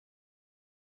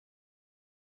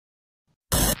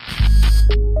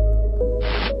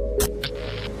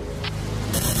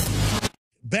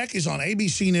Beck is on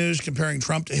ABC News comparing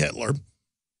Trump to Hitler.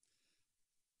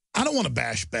 I don't want to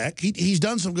bash Beck. He's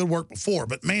done some good work before,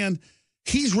 but man,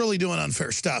 he's really doing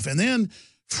unfair stuff. And then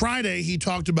Friday, he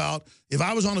talked about, if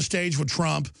I was on a stage with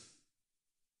Trump,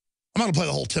 I'm not going to play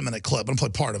the whole 10-minute clip. I'm going to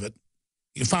play part of it.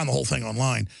 You can find the whole thing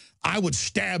online. I would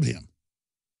stab him.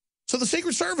 So the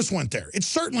Secret Service went there. It's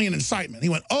certainly an incitement. He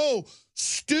went, oh,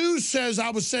 Stu says I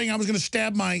was saying I was going to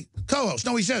stab my co-host.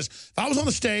 No, he says, if I was on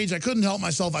the stage, I couldn't help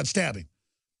myself, I'd stab him.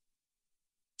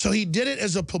 So he did it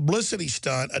as a publicity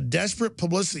stunt, a desperate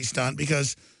publicity stunt,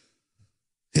 because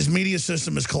his media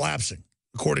system is collapsing,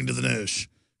 according to the news.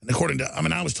 And according to, I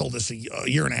mean, I was told this a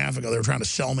year and a half ago. They were trying to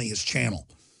sell me his channel.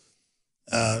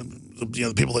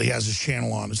 The people that he has his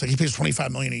channel on. It's like he pays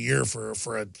 $25 million a year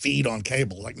for a feed on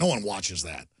cable. Like, no one watches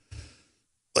that.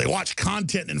 They watch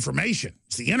content and information.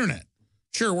 It's the internet.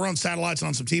 Sure, we're on satellites and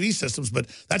on some TV systems, but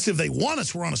that's if they want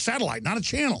us, we're on a satellite, not a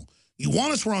channel. You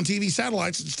want us, we're on TV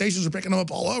satellites, and stations are picking them up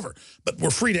all over. But we're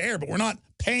free to air, but we're not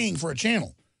paying for a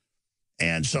channel.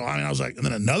 And so, I mean, I was like, and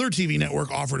then another TV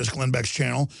network offered us Glenn Beck's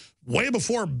channel way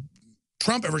before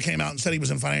Trump ever came out and said he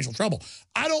was in financial trouble.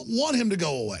 I don't want him to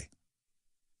go away.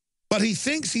 But he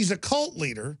thinks he's a cult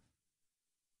leader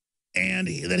and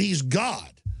that he's God.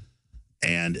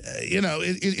 And, you know,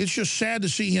 it's just sad to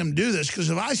see him do this,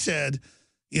 because if I said,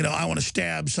 you know, I want to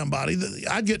stab somebody,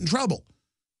 I'd get in trouble.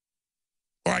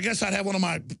 Or I guess I'd have one of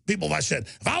my people, if I said,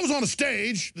 if I was on a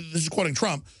stage, this is quoting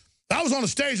Trump, if I was on a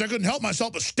stage, I couldn't help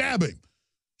myself but stab him.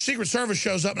 Secret Service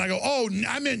shows up and I go, oh,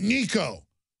 I meant Nico.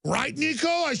 Right, Nico?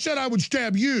 I said I would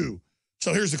stab you.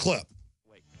 So here's the clip.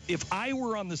 If I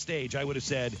were on the stage, I would have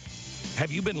said,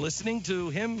 have you been listening to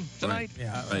him tonight? Right.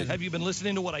 Yeah, right. Have you been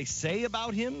listening to what I say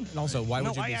about him? And also, why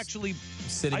would you I actually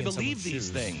sitting I believe these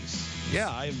things. Yeah,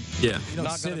 I'm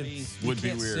not going to be... Would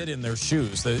be weird. Sit in their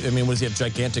shoes. I mean, does he have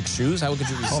gigantic shoes? How could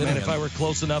you be sitting man, if I were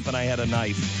close enough and I had a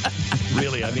knife.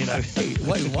 Really, I mean...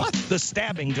 Wait, what? The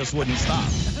stabbing just wouldn't stop.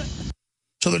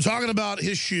 So they're talking about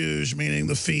his shoes, meaning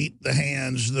the feet, the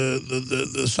hands,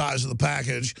 the size of the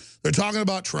package. They're talking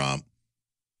about Trump.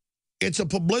 It's a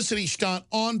publicity stunt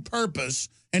on purpose,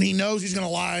 and he knows he's going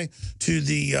to lie to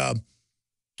the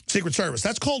Secret Service.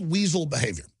 That's called weasel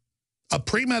behavior, a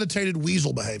premeditated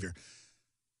weasel behavior.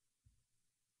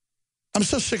 I'm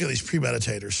so sick of these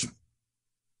premeditators. I'm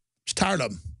just tired of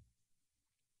them.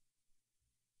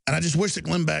 And I just wish that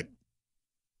Glenn Beck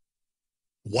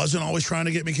wasn't always trying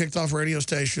to get me kicked off radio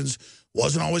stations,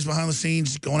 wasn't always behind the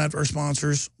scenes going after our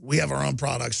sponsors. We have our own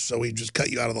products, so we just cut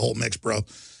you out of the whole mix, bro.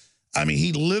 I mean,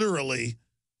 he literally,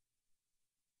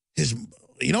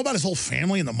 you know about his whole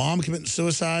family and the mom committing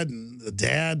suicide and the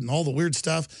dad and all the weird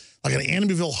stuff? Like an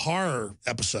Amityville horror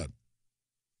episode.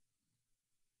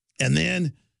 And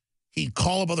then he'd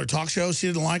call up other talk shows he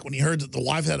didn't like when he heard that the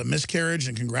wife had a miscarriage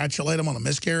and congratulate him on a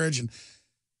miscarriage. And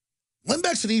Glenn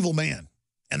Beck's an evil man.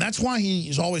 And that's why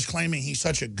he's always claiming he's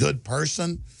such a good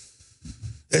person,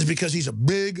 is because he's a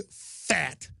big,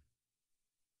 fat,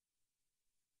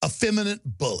 effeminate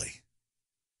bully.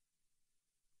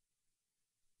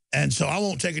 And so I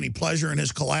won't take any pleasure in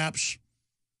his collapse.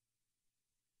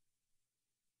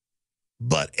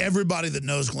 But everybody that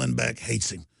knows Glenn Beck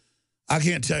hates him. I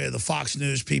can't tell you, the Fox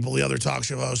News people, the other talk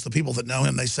show hosts, the people that know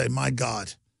him, they say, my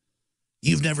God,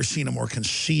 you've never seen a more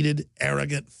conceited,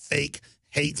 arrogant, fake,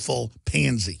 hateful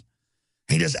pansy.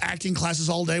 He does acting classes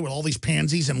all day with all these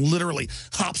pansies and literally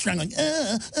hops around like,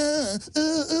 I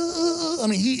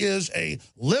mean, he is a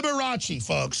Liberace,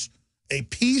 folks, a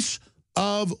piece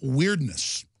of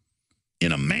weirdness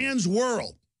in a man's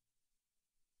world.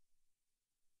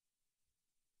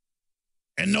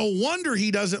 And no wonder he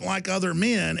doesn't like other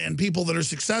men and people that are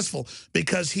successful,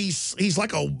 because he's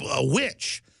like a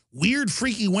witch. Weird,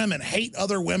 freaky women hate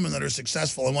other women that are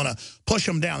successful and want to push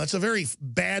them down. That's a very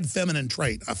bad feminine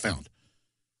trait, I found.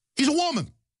 He's a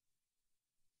woman.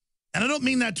 And I don't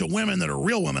mean that to women that are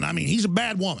real women. I mean, he's a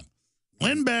bad woman.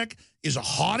 Glenn Beck is a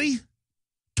haughty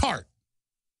tart.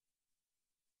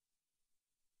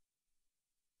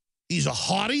 He's a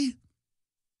haughty,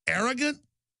 arrogant,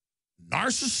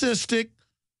 narcissistic,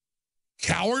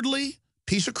 cowardly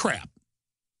piece of crap.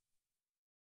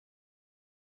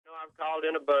 I've called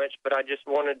in a bunch, but I just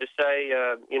wanted to say,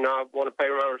 you know, I want to pay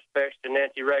my respects to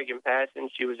Nancy Reagan passing.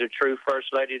 She was a true first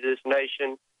lady of this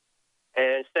nation.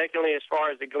 And secondly, as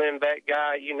far as the Glenn Beck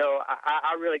guy, you know,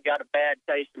 I really got a bad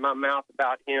taste in my mouth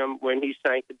about him when he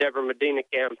sank the Deborah Medina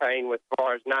campaign with as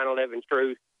far as 9/11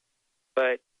 truth.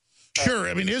 But sure.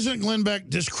 I mean, isn't Glenn Beck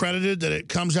discredited that it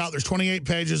comes out? There's 28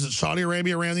 pages that Saudi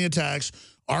Arabia ran the attacks.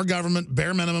 Our government,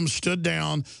 bare minimum, stood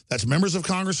down. That's members of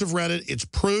Congress have read it. It's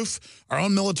proof. Our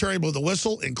own military blew the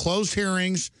whistle in closed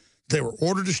hearings. They were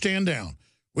ordered to stand down.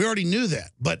 We already knew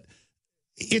that. But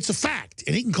it's a fact.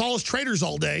 And he can call us traitors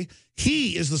all day.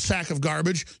 He is the sack of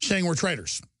garbage saying we're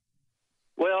traitors.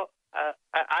 Well,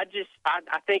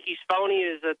 I think he's phony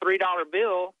as a $3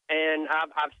 bill, and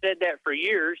I've said that for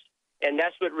years, and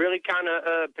that's what really kind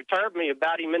of perturbed me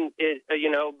about him,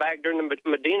 back during the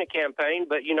Medina campaign.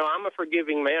 But, I'm a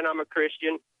forgiving man. I'm a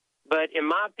Christian. But in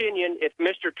my opinion, if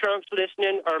Mr. Trump's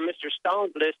listening or Mr.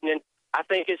 Stone's listening, I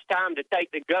think it's time to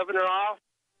take the governor off.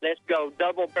 Let's go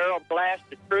double-barrel blast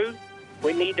the truth.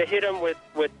 We need to hit them with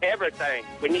everything.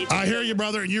 I hear you,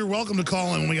 brother, and you're welcome to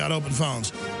call in when we got open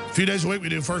phones. A few days a week we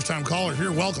do first-time callers.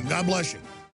 You're welcome. God bless you.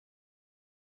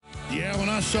 Yeah, when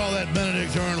I saw that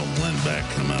Benedict Arnold Glenn Beck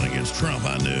come out against Trump,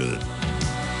 I knew that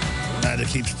I had to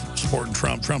keep supporting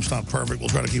Trump. Trump's not perfect. We'll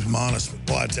try to keep him honest. But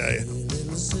boy, I tell you,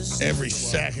 every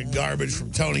sack of garbage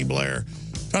from Tony Blair.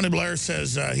 Tony Blair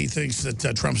says he thinks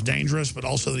that Trump's dangerous, but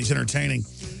also that he's entertaining.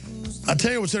 I'll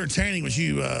tell you what's entertaining was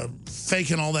you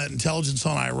faking all that intelligence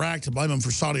on Iraq to blame him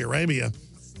for Saudi Arabia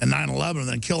and 9/11 and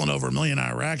then killing over 1 million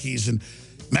Iraqis. And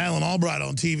Madeleine Albright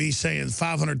on TV saying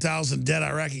 500,000 dead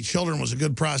Iraqi children was a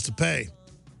good price to pay.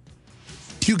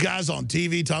 You guys on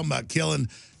TV talking about killing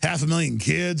 500,000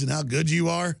 kids and how good you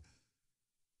are.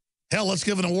 Hell, let's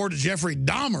give an award to Jeffrey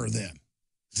Dahmer then.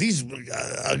 He's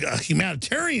a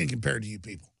humanitarian compared to you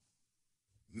people.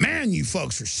 Man, you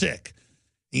folks are sick.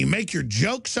 You make your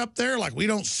jokes up there like we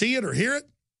don't see it or hear it.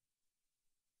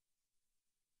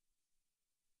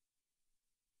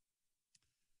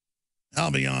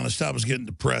 I'll be honest, I was getting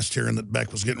depressed hearing that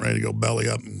Beck was getting ready to go belly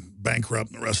up and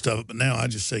bankrupt and the rest of it. But now I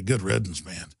just say good riddance,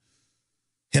 man.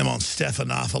 Him on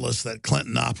Stephanopoulos, that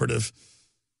Clinton operative,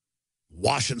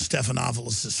 washing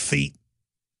Stephanopoulos' feet.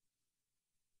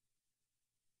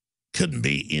 Couldn't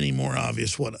be any more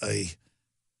obvious what a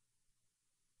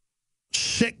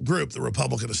sick group the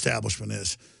Republican establishment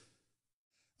is.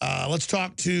 Let's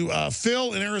talk to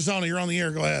Phil in Arizona. You're on the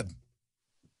air. Go ahead.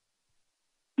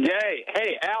 Yay.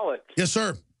 Hey, Alex. Yes,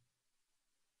 sir.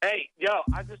 Hey,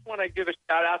 I just want to give a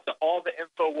shout out to all the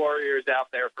info warriors out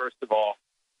there, first of all.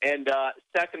 And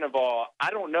second of all,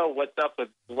 I don't know what's up with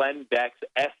Glenn Beck's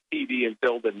STD and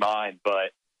filled in mind,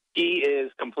 but he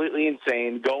is completely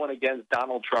insane going against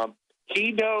Donald Trump.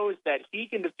 He knows that he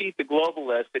can defeat the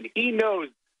globalists, and he knows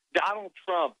Donald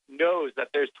Trump knows that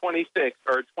there's 26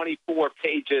 or 24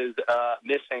 pages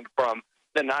missing from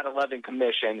the 9/11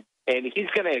 Commission, and he's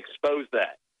going to expose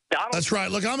that. That's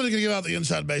right. Look, I'm going to give out the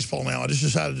inside baseball now. I just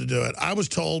decided to do it. I was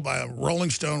told by a Rolling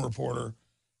Stone reporter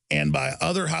and by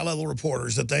other high-level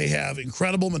reporters that they have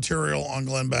incredible material on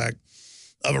Glenn Beck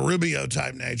of a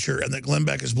Rubio-type nature and that Glenn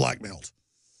Beck is blackmailed.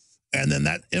 And then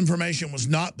that information was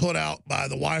not put out by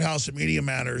the White House and Media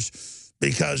Matters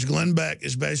because Glenn Beck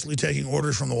is basically taking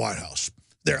orders from the White House.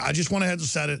 There, I just went ahead and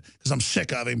said it because I'm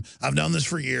sick of him. I've done this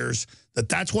for years.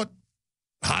 That's what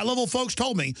high-level folks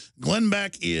told me. Glenn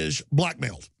Beck is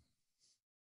blackmailed.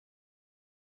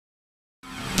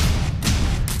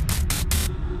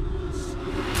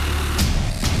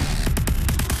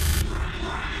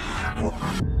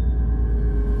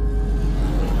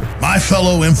 My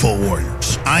fellow info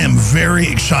warriors, I am very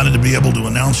excited to be able to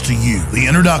announce to you the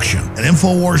introduction at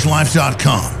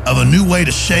InfoWarsLife.com of a new way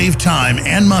to save time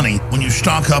and money when you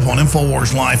stock up on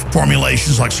InfoWars Life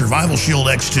formulations like Survival Shield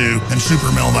X2 and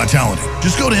Super Male Vitality.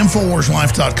 Just go to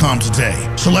InfoWarsLife.com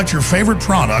today, select your favorite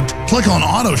product, click on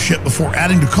auto ship before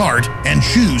adding to cart, and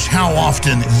choose how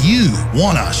often you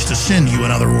want us to send you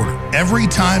another order. Every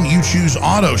time you choose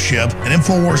auto ship at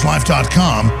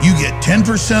InfoWarsLife.com, you get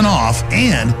 10% off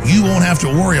and you won't have to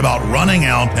worry about running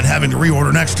out and having to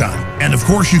reorder next time. And of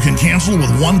course, you can cancel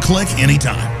with one click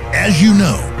anytime. As you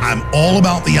know, I'm all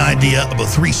about the idea of a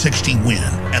 360 win.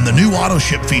 And the new auto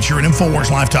ship feature at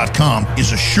InfoWarsLife.com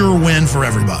is a sure win for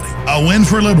everybody. A win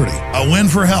for liberty, a win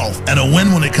for health, and a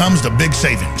win when it comes to big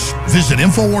savings. Visit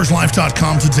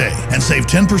InfoWarsLife.com today and save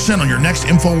 10% on your next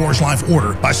InfoWars Life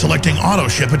order by selecting auto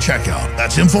ship at checkout.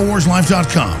 That's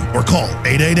InfoWarsLife.com or call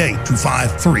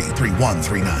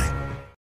 888-253-3139.